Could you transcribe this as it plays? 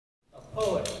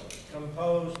poet,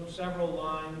 composed several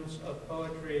lines of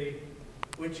poetry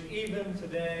which even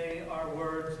today are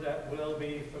words that will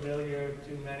be familiar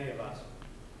to many of us.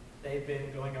 They've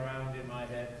been going around in my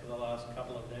head for the last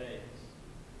couple of days.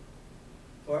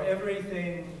 For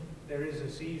everything there is a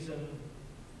season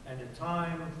and a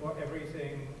time for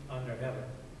everything under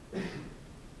heaven.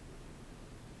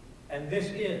 And this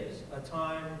is a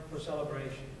time for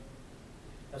celebration.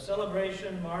 A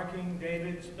celebration marking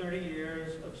David's 30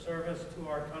 years of service to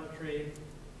our country.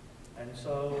 And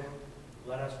so,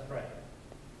 let us pray.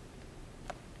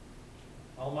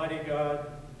 Almighty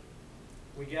God,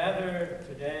 we gather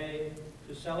today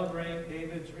to celebrate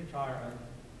David's retirement.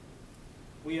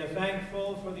 We are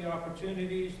thankful for the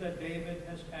opportunities that David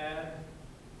has had,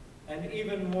 and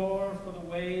even more for the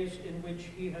ways in which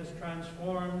he has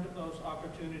transformed those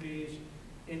opportunities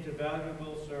into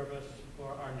valuable service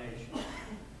for our nation.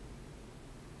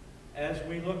 As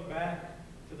we look back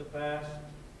to the past,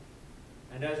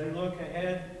 and as we look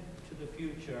ahead to the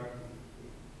future,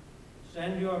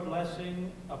 send your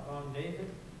blessing upon David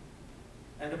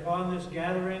and upon this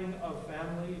gathering of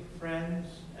family, friends,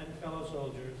 and fellow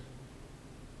soldiers.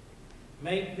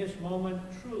 Make this moment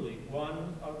truly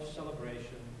one of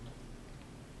celebration.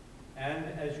 And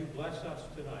as you bless us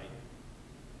tonight,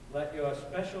 let your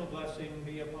special blessing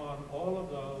be upon all of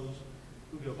those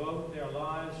who devote their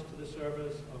lives to the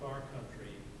service of our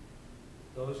country.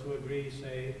 Those who agree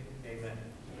say amen.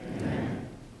 Amen.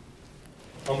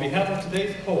 On behalf of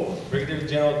today's host, Brigadier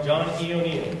General John E.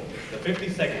 O'Neill, the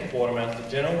 52nd Quartermaster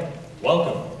General,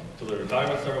 welcome to the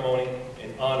retirement ceremony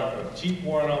in honor of Chief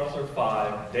Warrant Officer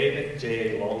 5, David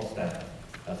J. Longstaff,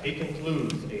 as he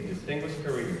concludes a distinguished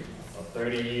career of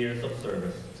 30 years of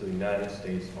service to the United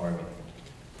States Army.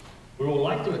 We would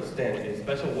like to extend a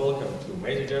special welcome to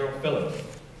Major General Phillips,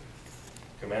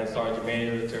 Command Sergeant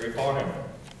Major Terry Parham,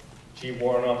 Chief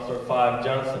Warrant Officer 5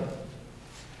 Johnson,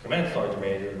 Command Sergeant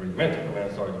Major, Regimental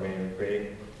Command Sergeant Major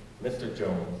Craig, Mr.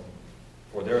 Jones,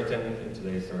 for their attendance in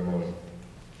today's ceremony.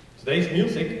 Today's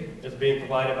music is being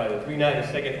provided by the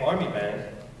 392nd Army Band,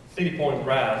 City Point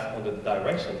Brass, under the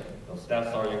direction of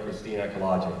Staff Sergeant Christina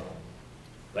Kalaja.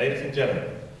 Ladies and gentlemen,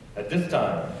 at this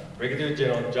time, Brigadier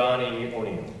General John E.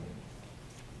 O'Neill.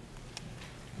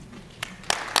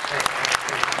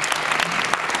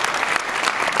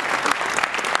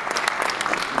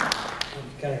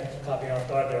 Kind of copy off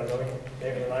guard there, though.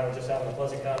 David and I were just having a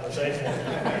pleasant conversation.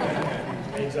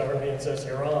 Leans over to me and says,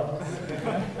 "You're on."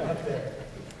 Up there.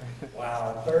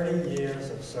 Wow, 30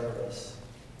 years of service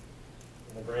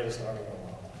in the greatest army in the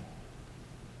world.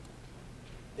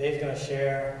 Dave's going to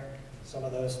share some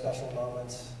of those special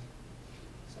moments,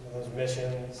 some of those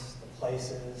missions, the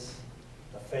places,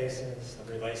 the faces,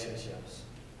 the relationships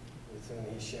with whom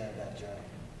he shared that journey.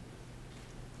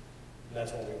 And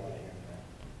that's what we want to hear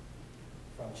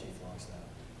from Chief Longstaff.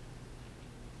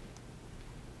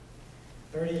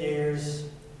 30 years,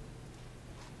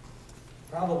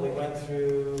 probably went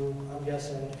through, I'm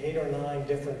guessing, 8 or 9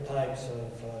 different types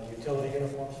of utility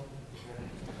uniforms.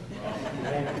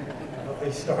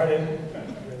 They started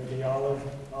with the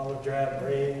olive drab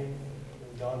green,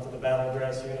 moved on to the battle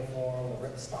dress uniform, the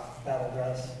ripstock battle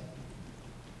dress,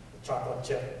 the chocolate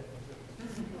chip,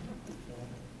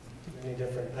 many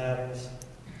different patterns.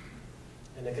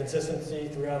 And the consistency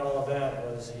throughout all of that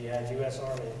was he had U.S.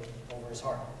 Army over his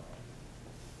heart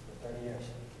for 30 years.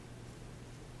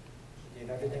 He gave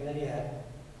everything that he had.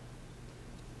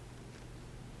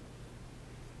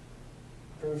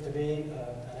 Proved to be an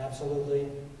absolutely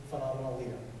phenomenal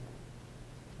leader,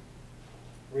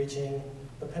 reaching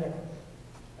the pinnacle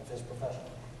of his profession.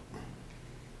 You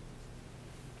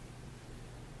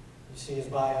see his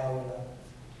bio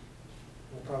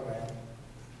in the program.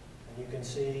 And you can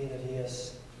see that he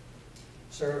has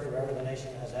served wherever the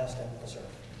nation has asked him to serve.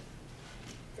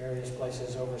 Various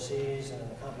places overseas and in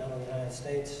the continental United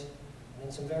States, and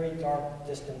in some very dark,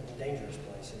 distant, and dangerous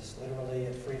places, literally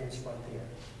at freedom's frontier,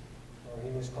 where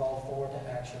he was called forward to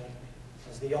action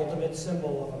as the ultimate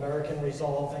symbol of American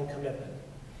resolve and commitment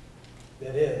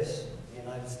that is the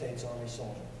United States Army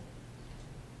soldier.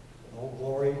 With Old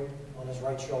Glory on his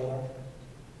right shoulder,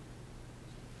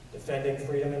 defending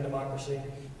freedom and democracy,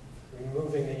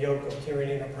 removing the yoke of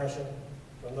tyranny and oppression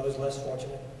from those less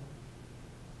fortunate.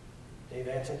 Dave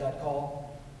answered that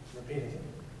call repeatedly.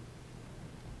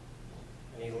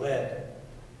 And he led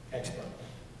expertly.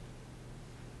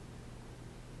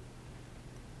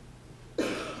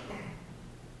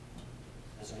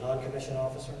 As a non-commissioned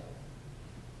officer,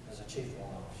 as a chief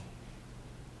warrant officer.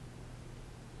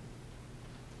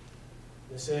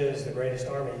 This is the greatest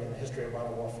army in the history of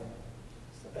modern warfare.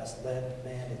 It's the best led,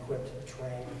 manned, equipped,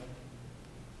 trained,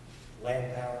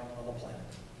 land power on the planet.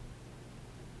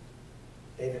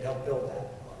 David helped build that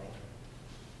army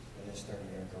in his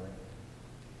 30-year career.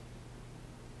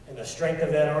 And the strength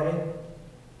of that army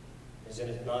is in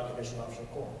its non-commissioned officer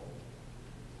corps,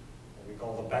 what we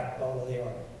call the backbone of the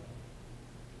army.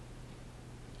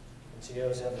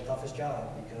 NCOs have the toughest job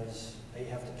because they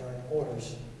have to turn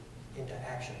orders into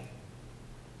action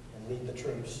and lead the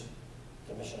troops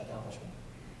to mission accomplishment.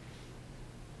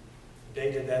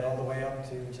 Dave did that all the way up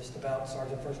to just about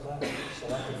Sergeant First Class,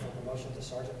 selected for promotion to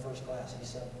Sergeant First Class, he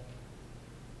said.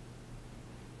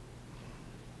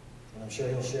 And I'm sure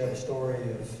he'll share the story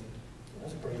of,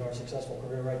 that's a pretty darn successful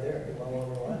career right there, he went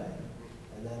along the way.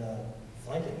 And then a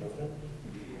flanking movement,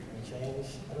 and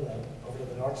change, I don't know, over to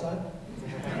the dark side?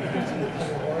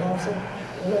 Warrant officer?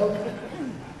 I don't know.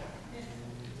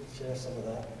 Share some of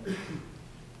that.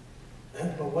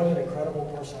 But what an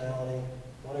incredible personality,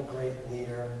 what a great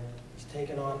leader. He's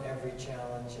taken on every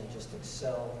challenge and just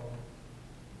excelled.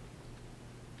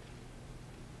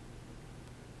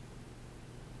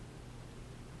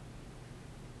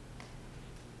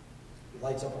 He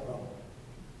lights up a room.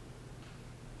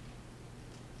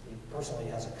 He personally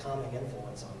has a calming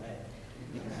influence on me.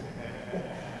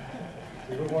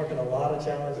 We've been working a lot of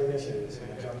challenging issues in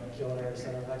the Culinary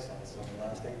Center of Excellence over the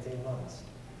last 18 months.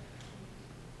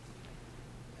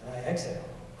 And I exhale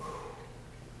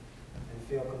and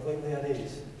feel completely at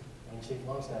ease when Chief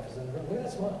Longstaff is in the room. Look at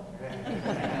that smile.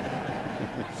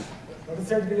 Nothing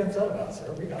there to be upset about,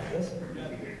 sir. We got this.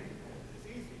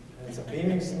 And it's a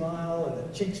beaming smile, and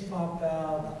the cheeks pop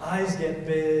out, the eyes get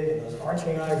big, and those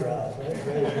arching eyebrows.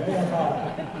 Way up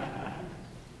high.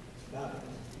 Fabulous.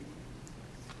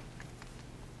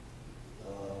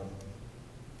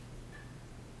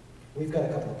 We've got a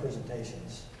couple of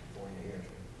presentations for you here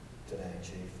today,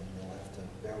 Chief, and you'll have to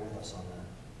bear with us on that.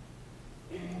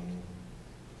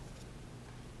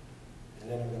 And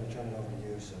then I'm going to turn it over to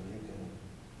you so you can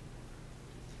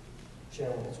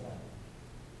share with us what.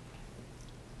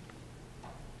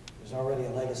 There's already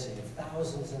a legacy of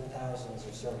thousands and thousands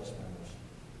of service members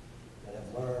that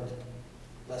have learned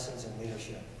lessons in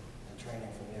leadership and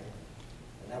training from you.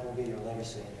 And that will be your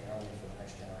legacy in the Army for the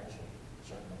next generation,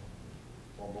 certainly.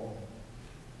 Well, more.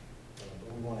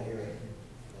 But we want to hear it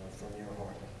from your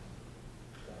heart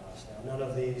to us. Now, none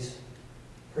of these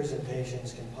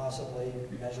presentations can possibly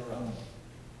measure up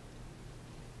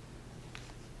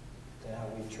to how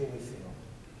we truly feel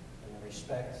and the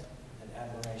respect and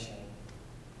admiration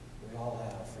we all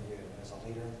have for you as a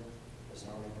leader, as an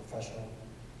Army professional,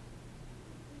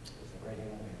 as a great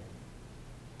human being.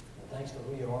 And thanks to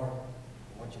who you are,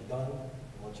 and what you've done,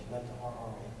 and what you've meant to our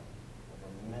Army over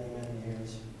many, many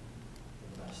years,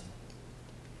 you're the best.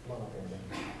 Come on up here,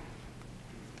 David.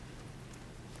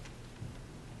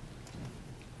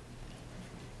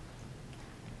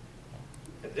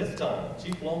 At this time,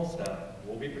 Chief Longstaff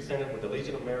will be presented with the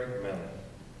Legion of Merit Medal.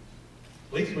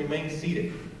 Please remain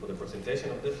seated for the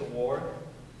presentation of this award,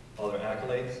 other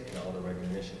accolades, and other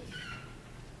recognitions.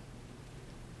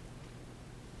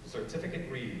 The certificate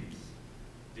reads,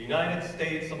 the United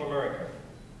States of America,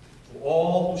 to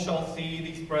all who shall see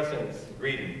these presents,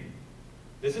 greeting.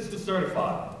 This is to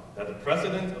certify that the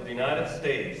President of the United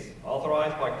States,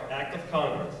 authorized by Act of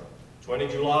Congress, 20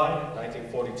 July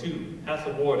 1942, has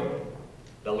awarded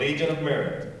the Legion of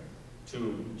Merit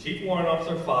to Chief Warrant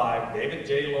Officer 5, David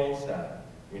J. Longstaff,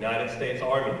 United States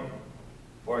Army,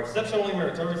 for exceptionally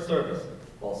meritorious service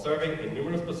while serving in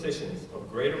numerous positions of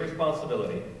greater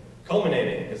responsibility,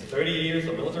 culminating his 30 years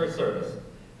of military service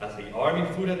as the Army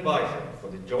Food Advisor for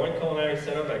the Joint Culinary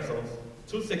Center of Excellence,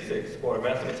 266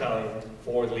 Quartermaster Battalion,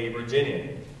 Fort Lee,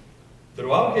 Virginia.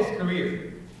 Throughout his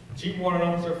career, Chief Warrant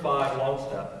Officer 5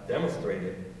 Longstaff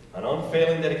demonstrated an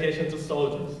unfailing dedication to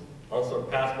soldiers,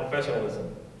 unsurpassed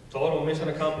professionalism, total mission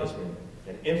accomplishment,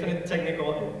 and infinite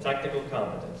technical and tactical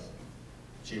competence.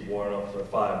 Chief Warrant Officer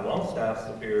 5 Longstaff's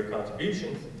superior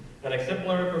contributions and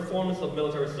exemplary performance of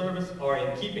military service are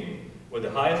in keeping with the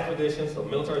highest traditions of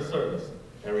military service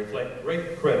and reflect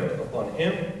great credit upon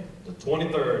him, the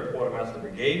 23rd Quartermaster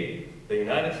Brigade, the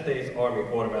United States Army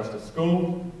Quartermaster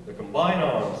School, the Combined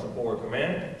Arms Support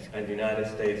Command, and the United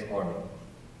States Army.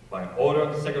 By order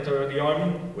of the Secretary of the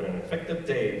Army, with an effective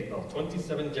date of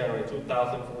 27 January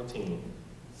 2014,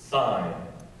 signed,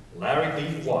 Larry D.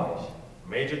 Weish,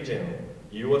 Major General,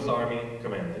 U.S. Army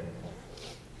Commanding.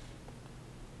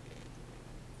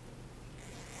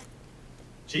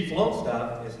 Chief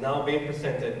Longstaff is now being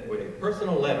presented with a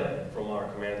personal letter from our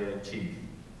Commander-in-Chief.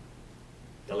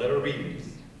 The letter reads,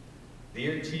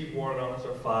 Dear Chief Warrant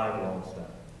Officer 5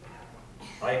 Longstaff,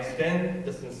 I extend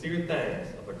the sincere thanks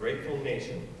of a grateful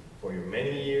nation for your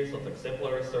many years of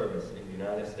exemplary service in the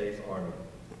United States Army.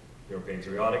 Your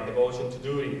patriotic devotion to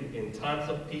duty in times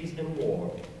of peace and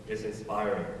war is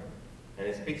inspiring, and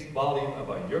it speaks volumes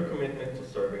about your commitment to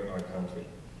serving our country.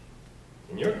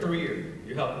 In your career,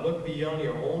 you have looked beyond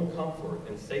your own comfort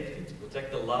and safety to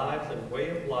protect the lives and way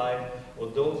of life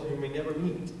of those you may never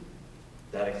meet.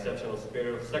 That exceptional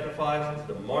spirit of sacrifice is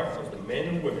the mark of the men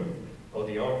and women of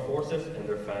the armed forces and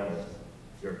their families.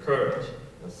 Your courage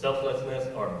and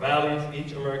selflessness are values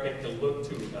each American can look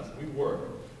to as we work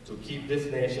to keep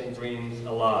this nation's dreams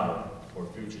alive for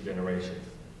future generations.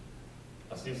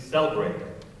 As you celebrate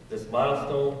this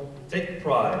milestone, take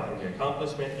pride in the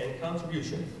accomplishment and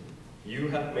contributions you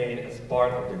have made as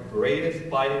part of the greatest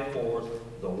fighting force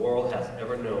the world has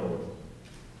ever known.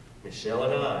 Michelle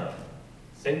and I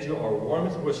send you our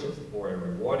warmest wishes for a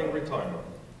rewarding retirement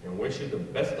and wish you the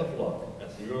best of luck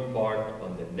as you embark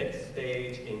on the next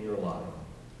stage in your life.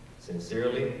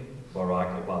 Sincerely,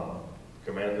 Barack Obama,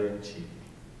 Commander-in-Chief,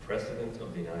 President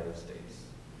of the United States.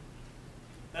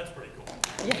 That's pretty cool.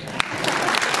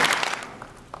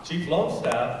 Chief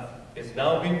Longstaff is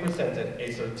now being presented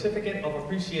a certificate of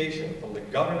appreciation from the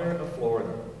Governor of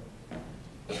Florida.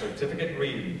 The certificate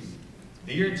reads,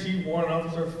 Dear Chief Warrant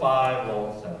Officer 5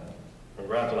 Longstaff,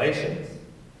 congratulations.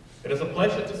 It is a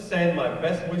pleasure to send my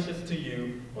best wishes to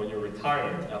you on your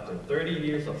retirement after 30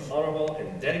 years of honorable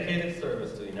and dedicated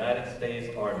service to the United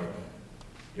States Army.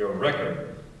 Your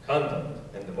record, conduct,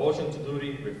 and devotion to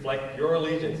duty reflect your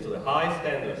allegiance to the high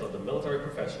standards of the military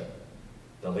profession.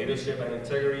 The leadership and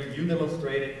integrity you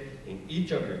demonstrated in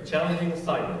each of your challenging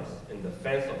assignments in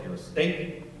defense of your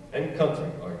state and country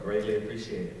are greatly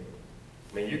appreciated.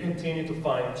 May you continue to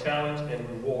find challenge and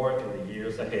reward in the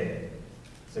years ahead.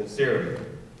 Sincerely,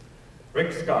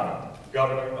 Rick Scott,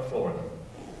 Governor of Florida.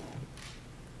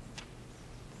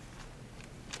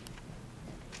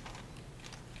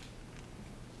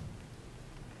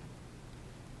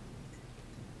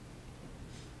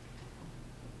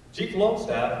 Chief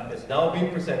Longstaff is now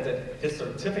being presented his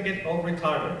certificate of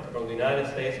retirement from the United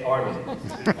States Army.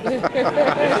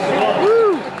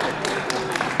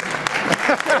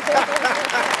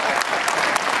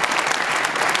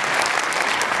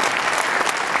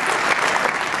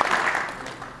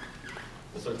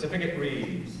 The certificate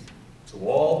reads, To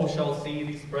all who shall see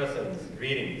these presents,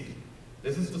 greetings.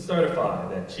 This is to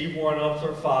certify that Chief Warrant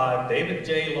Officer 5, David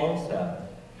J. Longstaff,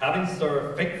 having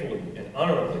served faithfully and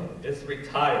honorably, is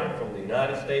retired from the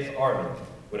United States Army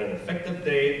with an effective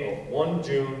date of 1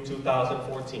 June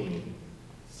 2014.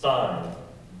 Signed,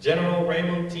 General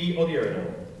Raymond T.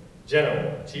 Odierno,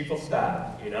 General, Chief of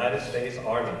Staff, United States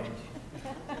Army.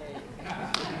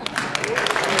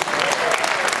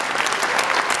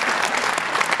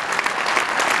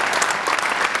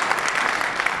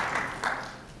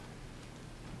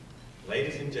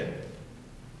 Ladies and gentlemen,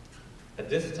 at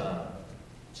this time,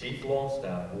 Chief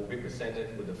Longstaff will be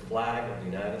presented with the flag of the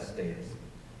United States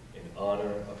in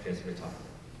honor of his retirement.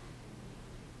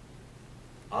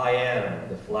 I am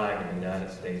the flag of the United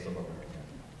States of America.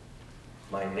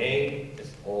 My name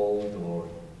is Old Glory.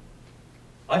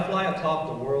 I fly atop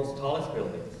the world's tallest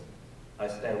buildings. I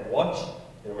stand watch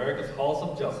in America's halls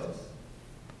of justice.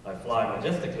 I fly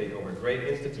majestically over great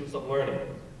institutes of learning.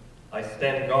 I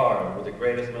stand guard with the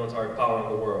greatest military power in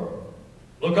the world.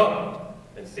 Look up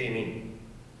and see me.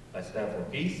 I stand for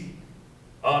peace,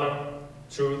 honor,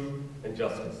 truth, and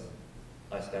justice.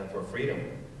 I stand for freedom.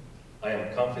 I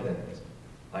am confident.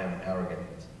 I am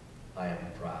arrogant. I am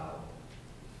proud.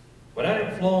 When I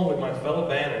am flown with my fellow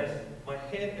banners, my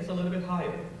head is a little bit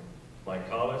higher. My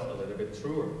colors a little bit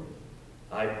truer.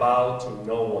 I bow to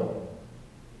no one.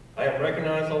 I am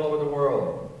recognized all over the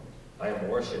world. I am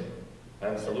worshipped. I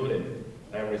am saluted.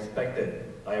 I am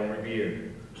respected. I am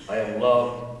revered. I am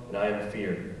loved, and I am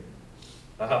feared.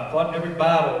 I have fought every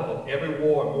battle of every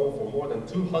war for more than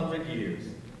 200 years.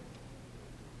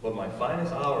 But my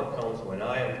finest hour comes when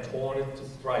I am torn into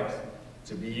stripes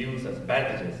to be used as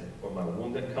bandages for my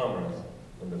wounded comrades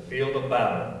on the field of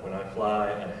battle, when I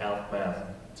fly at half-mast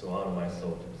to honor my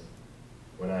soldiers.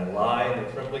 When I lie in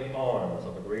the trembling arms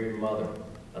of a grieving mother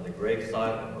at the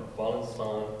graveside of her fallen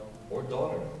son or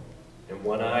daughter. And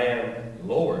when I am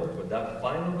lowered with that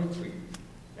final retreat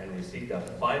and receive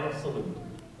that final salute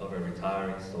of a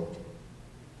retiring soldier.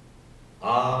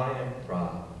 I am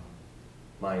proud.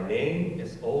 My name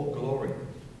is Old Glory.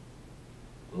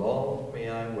 Long may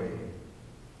I wait.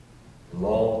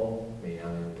 Long may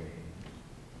I wait.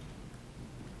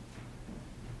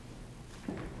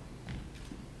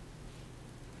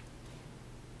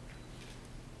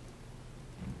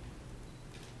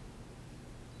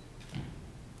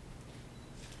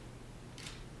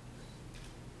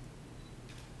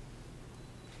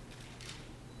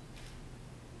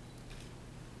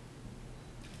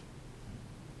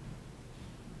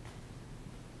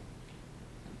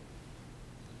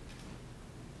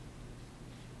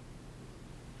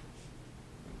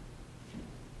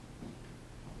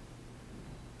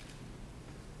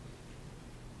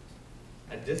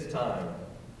 At this time,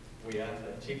 we ask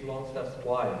that Chief Longstaff's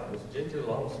wife, Ms. Ginger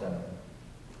Longstaff,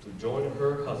 to join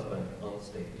her husband on the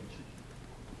stage.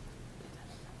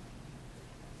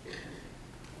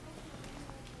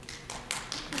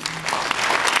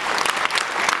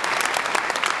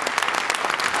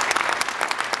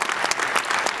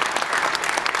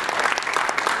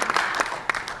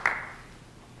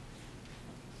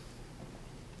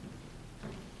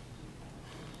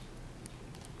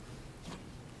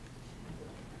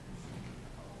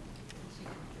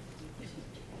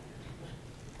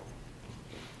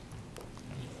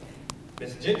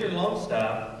 Ms. Ginger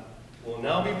Longstaff will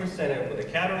now be presented with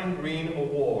the Catherine Green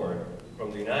Award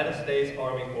from the United States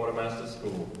Army Quartermaster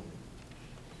School.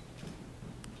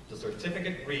 The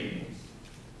certificate reads,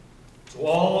 "To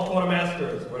all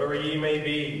quartermasters, wherever ye may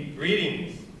be,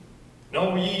 greetings.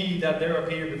 Know ye that there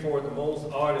appear before the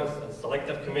most artist and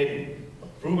selective committee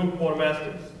of proven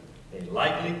quartermasters a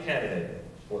likely candidate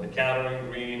for the Catherine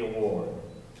Green Award.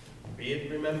 Be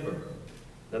it remembered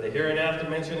that the hereinafter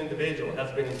mentioned individual has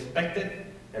been inspected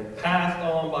and passed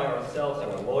on by ourselves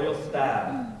and our loyal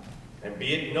staff, and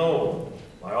be it known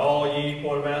by all ye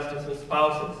quartermasters and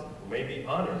spouses who may be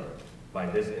honored by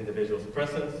this individual's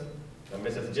presence, that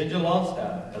Mrs. Ginger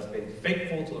Longstaff has been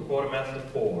faithful to the Quartermaster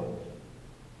Corps.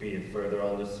 Be it further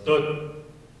understood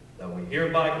that we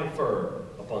hereby confer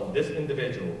upon this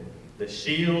individual the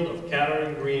shield of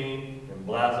Catherine Green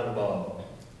emblazoned above,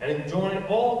 and enjoin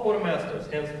all quartermasters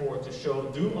henceforth to show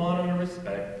due honor and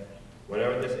respect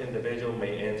whenever this individual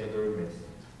may enter their midst.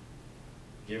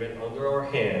 Given under our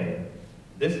hand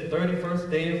this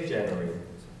 31st day of January,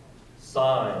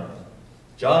 signed,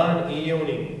 John E.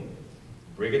 O'Neill,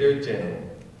 Brigadier General,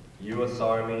 U.S.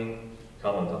 Army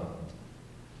Commandant."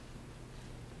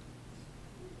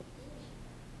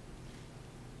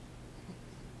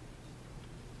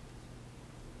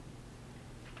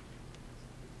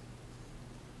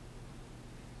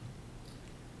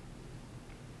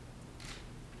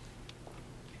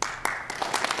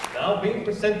 Now being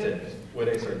presented with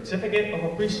a certificate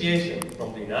of appreciation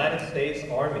from the United States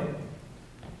Army.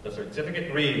 The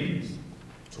certificate reads,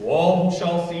 "To all who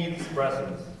shall see this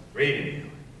presence, greeting.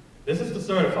 This is to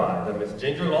certify that Ms.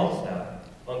 Ginger Longstaff,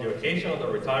 on the occasion of the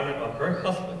retirement of her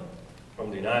husband from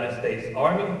the United States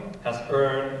Army, has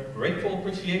earned grateful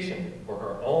appreciation for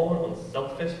her own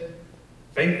unselfish,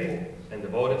 faithful, and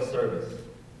devoted service.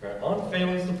 Her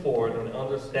unfailing support and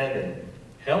understanding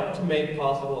helped to make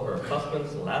possible her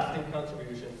husband's lasting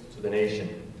contributions to the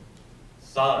nation."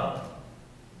 Signed,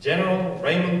 General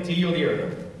Raymond T.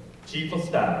 O'Leary, Chief of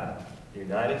Staff,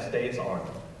 United States Army.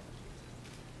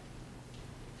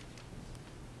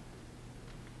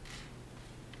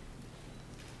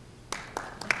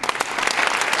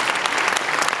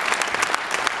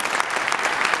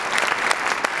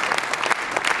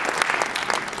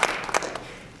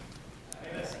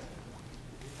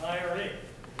 Retiree.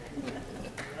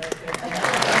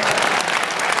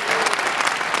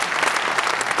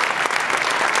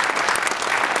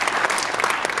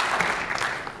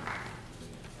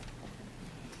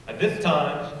 At this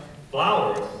time,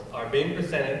 flowers are being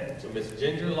presented to Ms.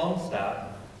 Ginger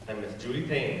Longstaff and Ms. Judy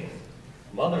Thames,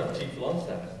 mother of Chief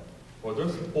Longstaff, for their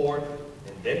support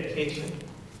and dedication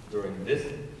during his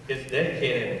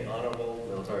dedicated and honorable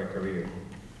military career.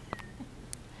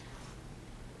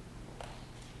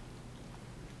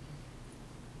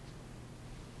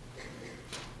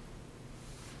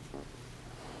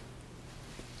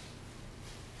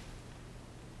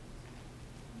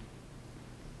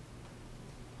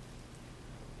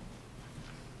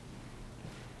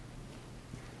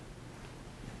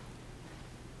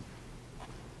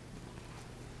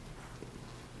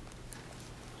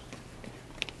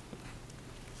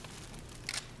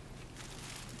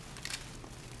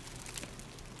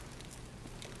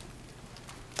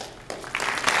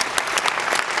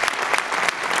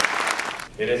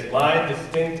 It is my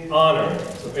distinct honor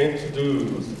to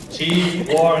introduce Chief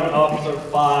Warrant Officer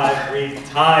 5,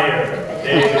 retired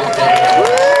David.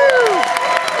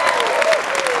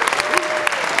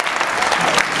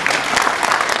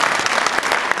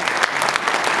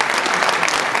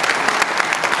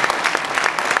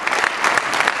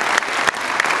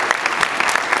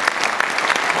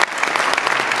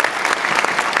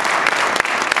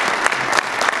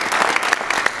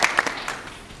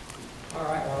 All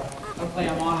right, well, hopefully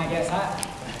I'm on, I guess.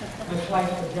 Just like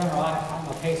the general, I'm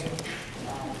a pacer.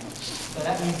 So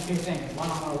that means two things.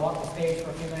 One, I'm going to walk the stage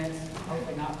for a few minutes,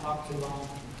 hopefully not talk too long.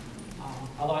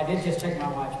 Although I did just check my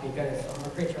watch because I'm a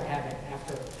creature of habit.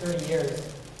 After 30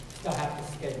 years, still have to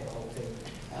schedule the whole thing.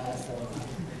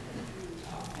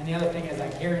 And the other thing is I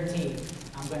guarantee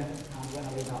I'm going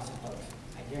to leave out some folks.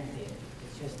 I guarantee it. If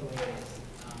just the way it is.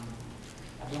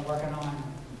 I've been working on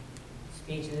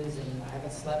speeches, and I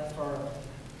haven't slept for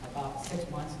about 6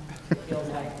 months, it feels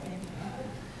like,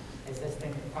 as this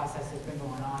process has been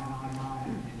going on and on and on,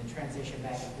 and the transition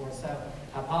back and forth. So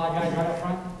I apologize right up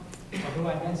front for who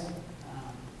I miss,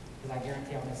 because I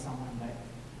guarantee I'll miss someone, but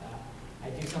I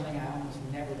do something I almost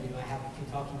never do. I have a few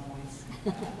talking points. I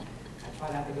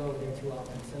try not to go over there too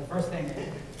often. So the first thing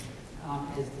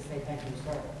is to say thank you,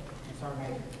 sir, and Sergeant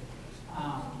Major.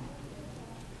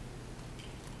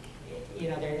 You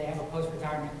know, they have a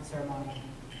post-retirement ceremony,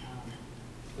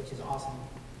 which is awesome.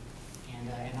 And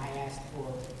I asked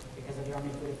for, because of the Army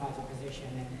 45 position,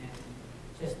 and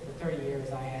just for 30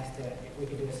 years, I asked if we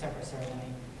could do a separate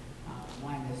ceremony.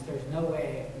 One is, there's no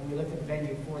way, when we looked at the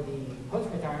venue for the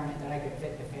post-retirement, that I could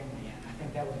fit the family in. I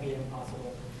think that would be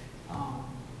impossible.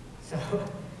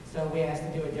 So we asked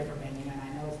to do a different venue, and I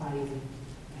know it's not easy.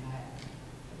 And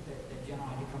the general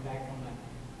had to come back from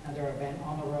another event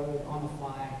on the road, on the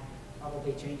fly,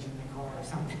 probably changing the car or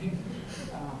something.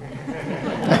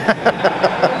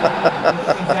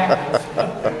 Exactly.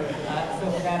 So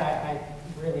for that, I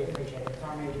really appreciate it.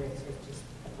 Sergeant Major, it's just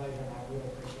a pleasure, and I really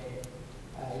appreciate it.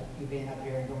 You being up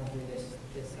here and going through this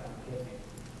with me,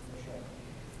 for sure.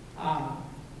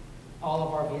 All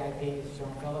of our VIPs,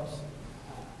 Sergeant Phillips,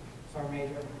 Sergeant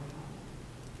Major,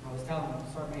 I was telling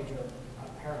Sergeant Major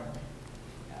Perham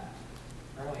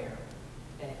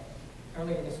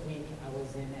earlier this week, I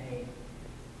was in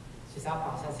just out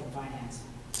processing finance,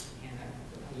 and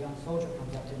a young soldier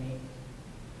comes up to me,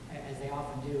 as they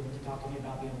often do, to talk to me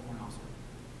about being a warrant officer.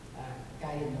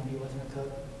 Guy didn't know me, wasn't a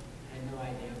cook, I had no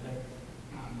idea, but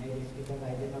maybe it's because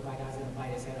I didn't look like I was going to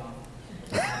bite his head off.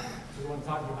 He wasn't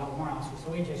talking about warrant officer,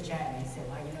 so we just chatted, and he said,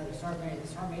 well, you know, the sergeant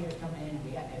major's coming in, and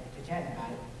we got to chatting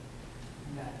about it.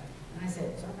 And I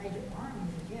said, Sergeant Major Barnes?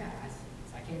 He said, yeah.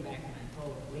 So I came back and I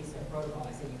told Lisa protocol,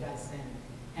 I said, you got to send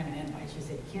him an invite. She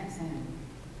said, you can't send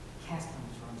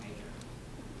Customs Sergeant Major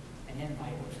an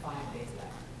invite with 5 days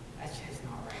left. That's just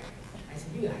not right. I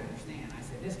said, you got to understand. I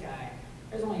said, this guy,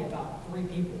 there's only about 3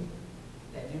 people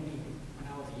that knew me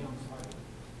when I was a young sergeant,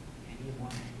 and he's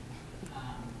one.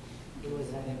 He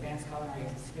was an advanced culinary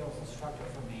skills instructor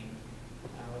for me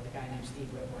with a guy named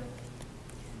Steve Whitworth.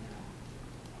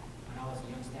 When I was a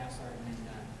young staff sergeant,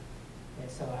 and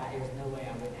so there's no way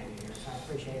I wouldn't have you here. So I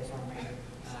appreciate it, Sergeant Major.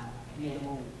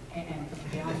 And to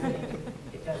be honest with you,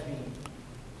 it does me,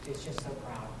 it's just so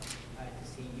proud to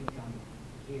see you come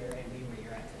here and be where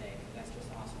you're at today. That's just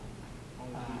awesome.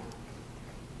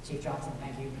 Chief Johnson,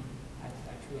 thank you. I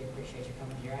truly appreciate you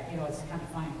coming here. You know, it's kind of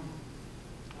funny.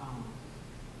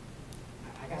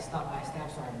 I got stopped by a staff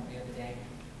sergeant the other day,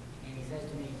 and he says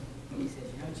to me, he says,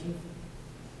 you know, Chief,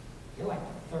 you're like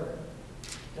the 3rd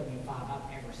W5 I've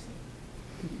ever seen.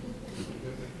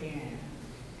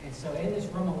 And so in this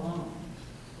room alone,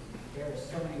 there are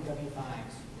so many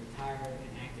W5s, retired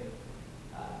and active,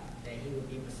 that he would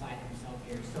be beside himself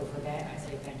here. So for that, I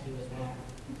say thank you as well.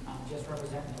 Just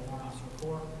representing the Warrant Officer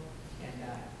Corps and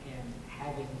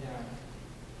having the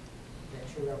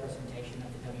true representation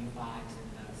of the W5s and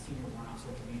the senior Warrant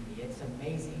Officer community. It's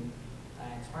amazing.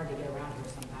 It's hard to get around here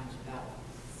sometimes without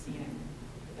seeing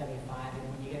the W5, and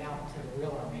when you get out to the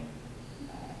real Army,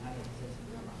 not that this is the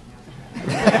real Army now.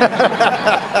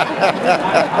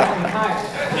 I'm retired.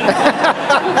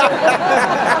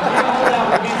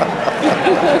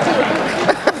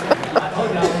 I told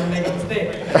you I was going to make a mistake.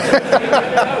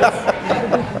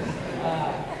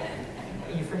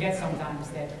 You forget sometimes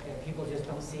that people just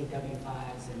don't see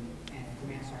W5s and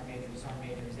Command Sergeant Majors and Sergeant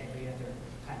Majors every other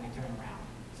time they turn around.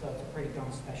 So it's a pretty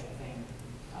darn special thing,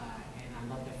 and I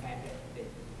love the fact that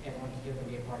everyone here can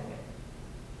be a part of it.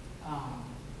 I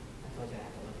told you I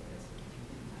have to look at this.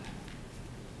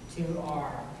 To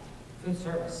our food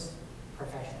service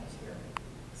professionals here,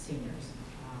 seniors.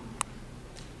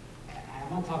 I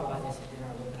won't talk about this at dinner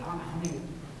a little bit. I don't know how many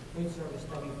food service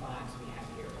W5s we have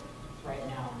here right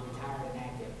now, retired and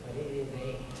active, but it is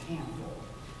a handful.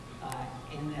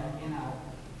 In a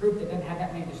group that doesn't have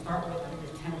that many to start with, I think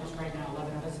there's 10 of us right now,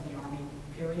 11 of us in the Army,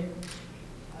 period.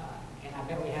 And I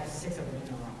bet we have 6 of them in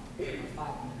the room, or 5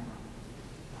 of them in the room.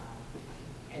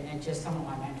 And then just some of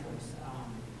my mentors,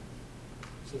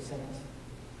 Chief Simmons,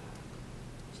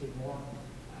 Chief Moore,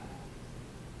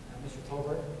 Mr.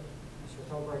 Tolbert. Mr.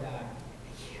 Tolbert,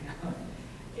 you know,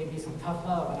 gave me some tough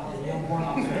love when I was a young warrant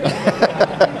officer.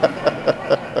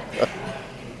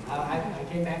 I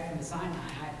came back from the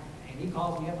Sinai, and he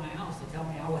called me at my house to tell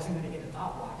me I wasn't going to get a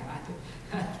top block,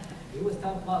 and he was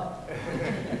tough love.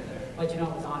 But you know,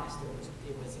 it was honest.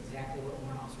 It was exactly what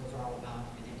warrant officers are all about,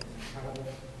 and it was incredible.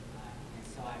 And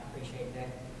so I appreciate that.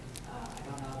 I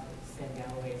don't know if Sam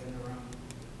Galloway is in the room.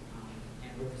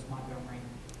 Rufus Montgomery.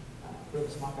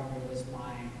 Rufus Montgomery was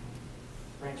my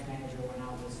branch manager when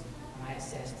I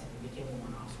assessed and became a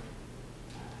warrant officer.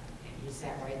 And he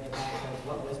sat right in the back of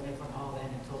what was Mifflin Hall then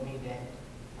and told me that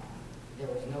there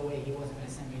was no way he wasn't going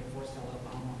to send me to Forestell,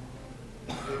 Oklahoma,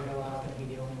 even though I was going to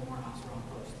be the only warrant officer on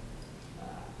post.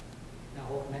 The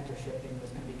whole mentorship thing was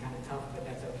going to be kind of tough, but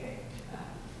that's okay.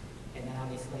 And then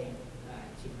obviously,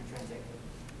 Chief Matrenzik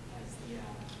as the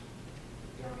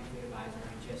Army Food Advisor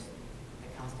and just a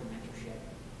constant mentorship.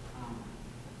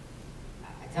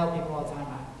 I tell people all the time,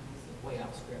 this is way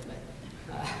off script, but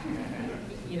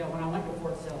you know, when I went to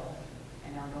Fort Sill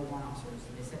and there are no warrant officers,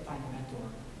 they said find a mentor.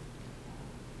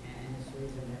 And it's the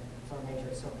reason that Sergeant Major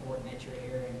is so important that you're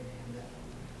here, and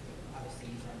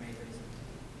obviously Sergeant Major is.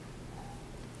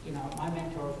 You know, my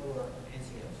mentors were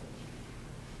NCOs.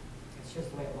 It's just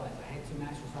the way it was. I had 2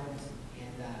 master sergeants,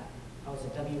 and I was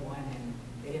a W1, and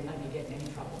they didn't let me get in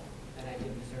any trouble that I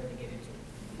didn't deserve to get into.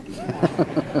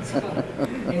 So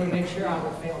they would make sure I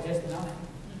would fail just enough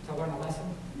to learn a lesson.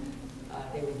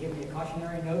 They would give me a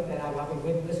cautionary note that I probably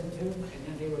wouldn't listen to, and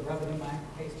then they would rub it in my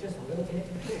face just a little bit,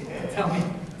 tell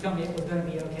me it was going to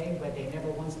be okay, but they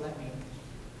never once let me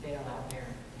fail out there.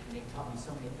 And they taught me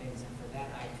so many things, and for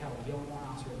that I tell young warrant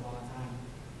officers all the time,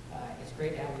 it's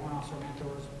great to have warrant officer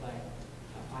mentors, but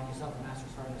find yourself a master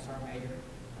sergeant, a sergeant major,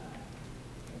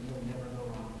 and you'll never go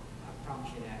wrong. I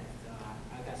promise you that.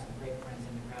 I've got some great friends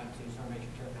in the crowd too, Sergeant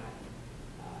Major Turcott,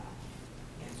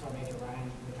 and Sergeant Major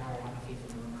Ryan, retired. I don't know if he's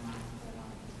in the room or not,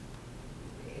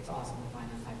 but it's awesome to find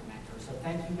those type of mentors. So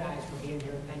thank you guys for being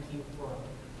here. Thank you for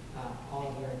all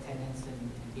of your attendance and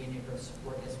being able to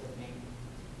support this with me.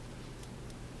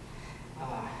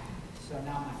 So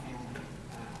now my family.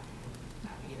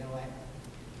 You know what?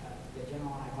 The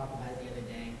general and I talked about it the other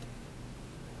day.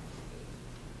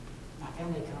 My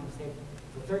family comes,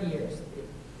 for 30 years,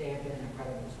 they have been an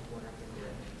incredible support up there.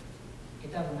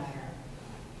 It doesn't matter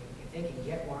if they can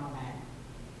get where I'm at,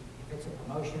 if it's a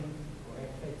promotion, or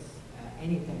if it's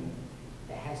anything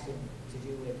that has to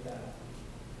do with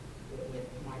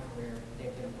my career,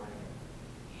 they've been a part of it.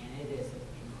 And it is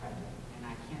incredible. And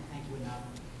I can't thank you enough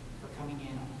for coming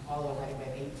in all over. I have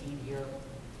 18 here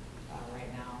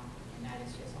right now, and that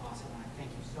is just awesome. And I thank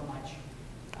you so much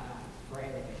for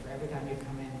everything. For every time you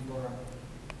come in for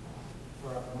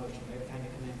a promotion, every time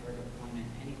you come in for a deployment,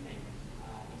 anything,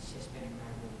 it's just been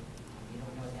incredible. You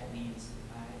don't know what that means.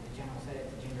 The general said it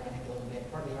to Ginger, I think, a little bit.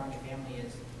 Part of the Army family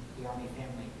is the Army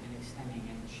family, and extending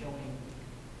and showing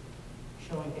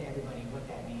to everybody what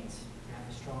that means. To have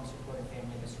a strong, supportive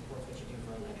family that supports what you do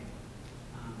for a living.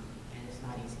 And it's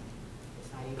not easy.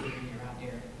 It's not easy when you're out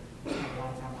there spending a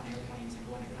lot of time on airplanes and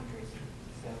going to countries.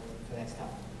 So that's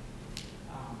tough.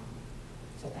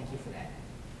 So thank you for that.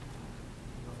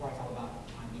 Before I talk about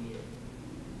my immediate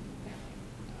family,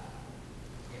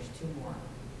 there's 2 more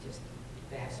just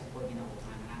that have supported me the whole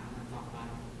time, and I'm going to talk about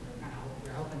them.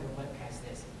 We're hoping to webcast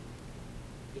this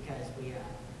because we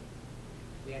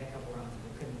had a couple of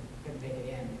that couldn't make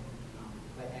it in,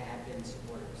 but that have been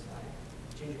supporters.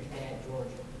 Ginger's dad,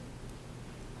 George,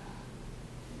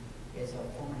 is a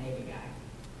former Navy guy,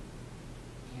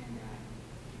 and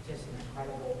just an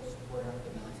incredible supporter of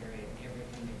the military and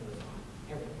everything that goes on,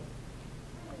 everything.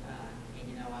 And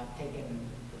you know, I've taken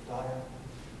his daughter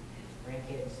and his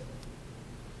grandkids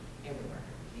everywhere.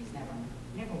 He's never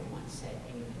once said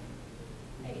anything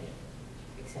negative,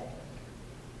 except,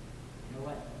 you know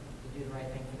what, you do the right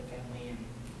thing for the family, and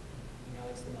you know,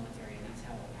 it's the military, and that's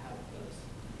how it goes.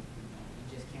 You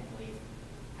just can't believe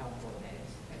how important that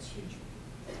is. That's huge.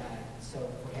 So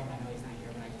for him, I know he's not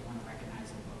here, but I just want to recognize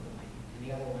him openly. And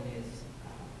the other one is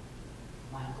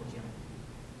my Uncle Jim,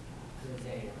 who is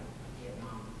a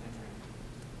Vietnam veteran.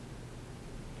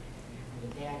 And from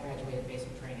the day I graduated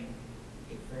basic training,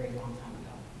 a very long time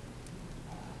ago,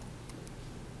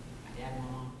 my dad and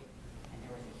my mom, and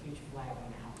there was a huge flag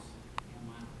on the house, and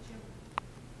my Uncle Jim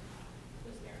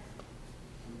was there.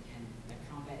 And the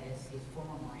combat he's a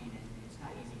former Marine, and it's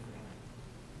not easy for him.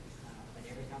 But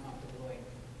every time I'm deployed,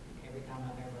 every time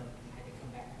I've ever had to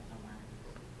come back from somewhere,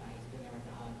 he's been there with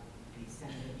the hug, and he's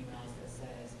sending me emails that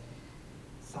says,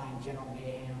 signed General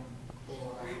Mayhem,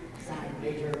 or signed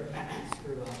Major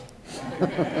Screw Up.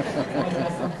 Always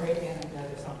got some great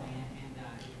anecdote or something, and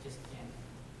you just can't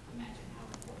imagine how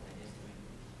important that is to me.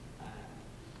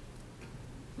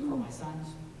 For my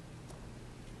sons,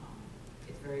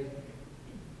 it's being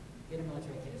a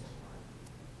military kid is hard,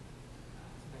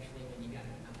 especially when you got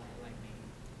a knucklehead like me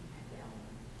at the helm.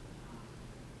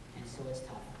 And so it's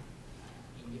tough.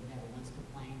 And you've never once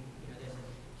complained. You know, there's a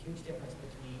huge difference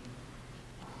between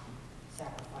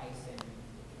sacrifice and,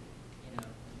 you know,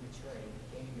 maturity,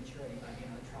 gaining maturity by being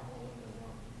able to travel all over the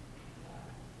world.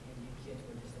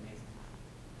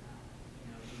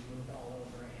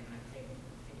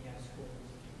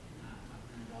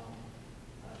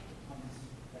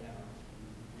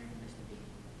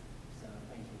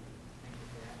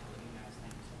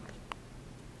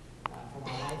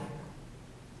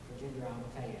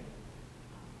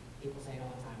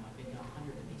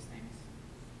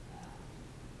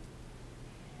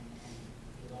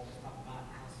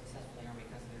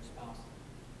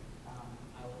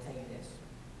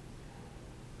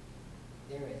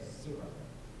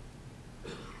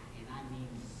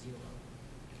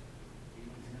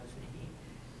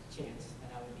 chance that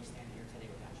I would be standing here today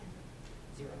without you.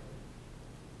 Zero.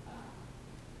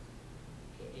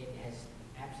 It has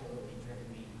absolutely driven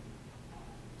me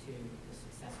to the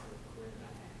successful career that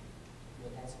I've had.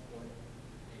 With that support,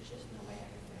 there's just no way I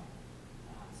could fail.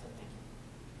 So thank you.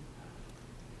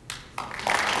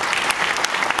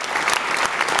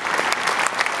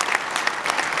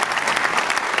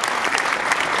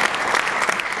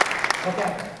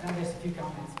 Okay, now just a few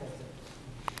comments, because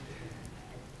I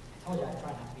told you I'd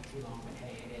try not to be too long, but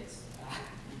hey, it is.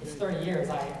 It's 30 years.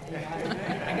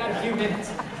 I got a few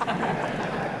minutes.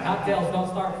 Cocktails don't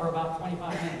start for about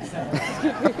 25 minutes.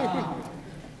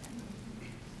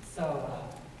 So,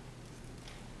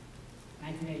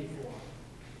 1984.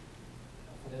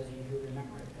 For those of you who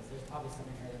remember it, because there's probably some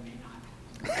in here that may not.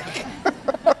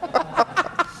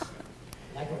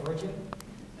 Like a Virgin,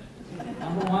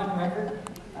 #1 record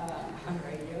on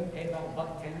radio, paid about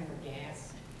 $1.10 for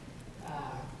gas.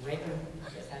 Reagan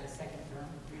just had his second term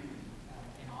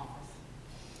in office.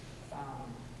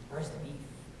 Roast beef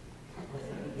was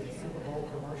in the Super Bowl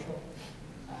commercial.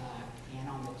 And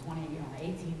on the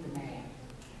 18th of May,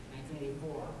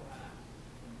 1984,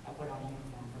 I put on a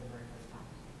uniform for the very first time.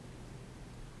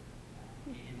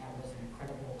 And that was an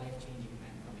incredible, life-changing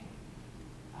event for me.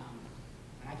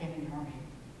 When I came in the Army,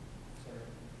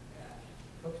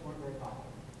 cooks weren't very popular.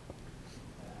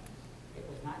 It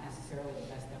was not necessarily the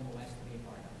best MOS to be a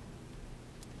part of.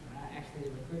 Actually,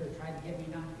 the recruiter tried to get me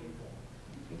not to be a cook.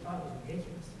 He thought it was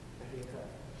ridiculous to be a cook.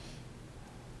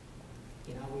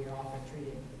 You know, we were often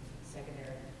treated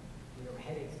secondary. We were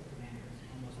headaches to commanders,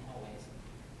 almost always.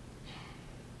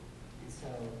 And so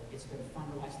it's been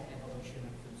fun to watch the evolution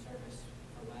of food service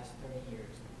for the last 30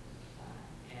 years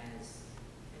as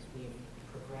we've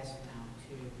progressed now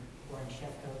to wearing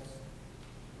chef coats.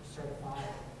 We're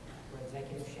certified. We're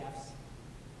executive chefs.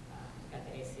 Got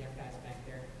the ACF guys back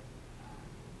there.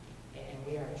 And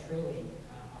we are truly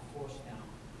a force now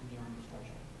in the Army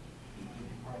structure.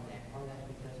 And part of that is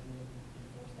because we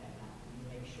enforce that now.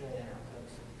 We make sure that our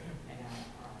cooks and our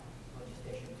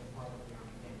logisticians are part of the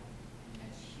Army family. And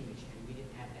that's huge. And we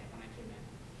didn't have that when I came in.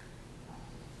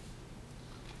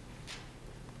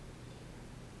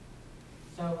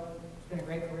 So it's been a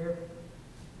great career.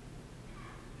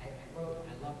 I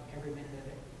love every minute of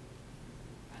it.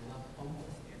 I love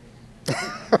almost every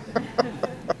minute of it.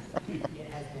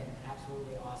 It has been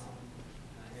absolutely awesome.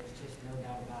 There's just no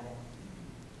doubt about it.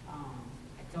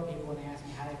 I tell people when they ask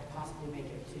me how I could possibly make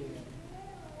it to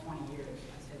 20 years,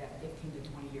 I said that 15 to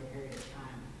 20 year period of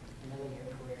time, the middle of your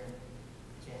career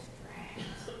just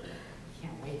drags. You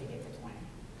can't wait to get to 20.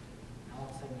 And all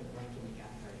of a sudden you blink and you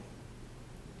got 30.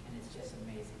 And it's just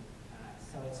amazing.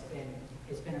 So it's been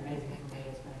amazing for me.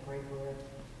 It's been a great career.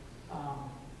 I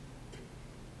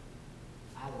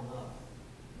love,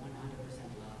 100%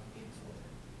 love being a soldier.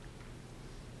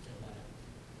 Just love it.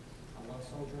 I love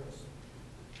soldiers.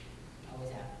 I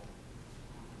always have.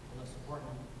 I love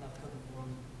supporting them, love cooking for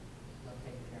them, love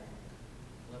taking care of them.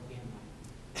 Love being one.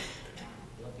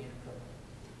 Love being a cook.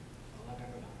 I love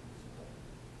everybody.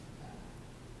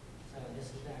 So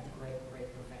this has been a great, great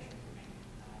profession for me.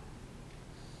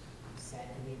 I'm sad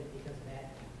to leave it because of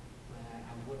that, but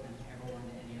I wouldn't have ever learned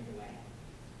it any other way.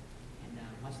 And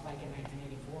much like in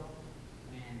 1984,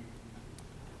 when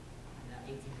on the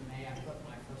 18th of May I put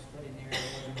my first foot in there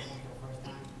for the first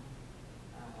time,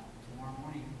 tomorrow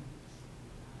morning,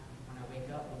 when I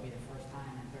wake up, will be the first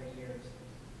time in 30 years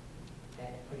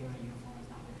that putting on a uniform has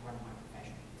not been part of my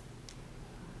profession.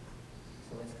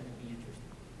 So it's going to be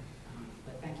interesting.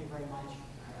 But thank you very much.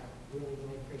 I really,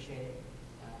 really appreciate it.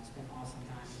 It's been an awesome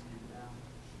time. And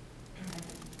thank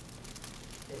you.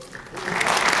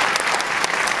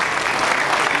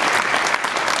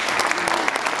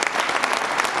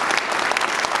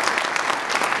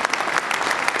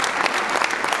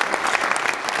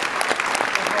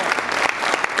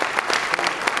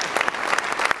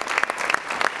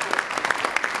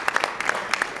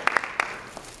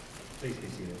 Please be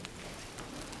seated.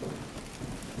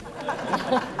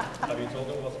 Have you told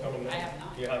them what's coming next? I have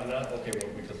not. You have not? Okay,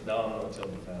 well, because now I'm going to tell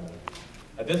the family.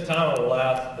 At this time, I will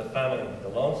ask the family, the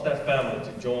Longstaff family,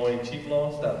 to join Chief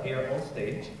Longstaff here on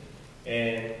stage.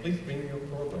 And please bring your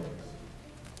programs.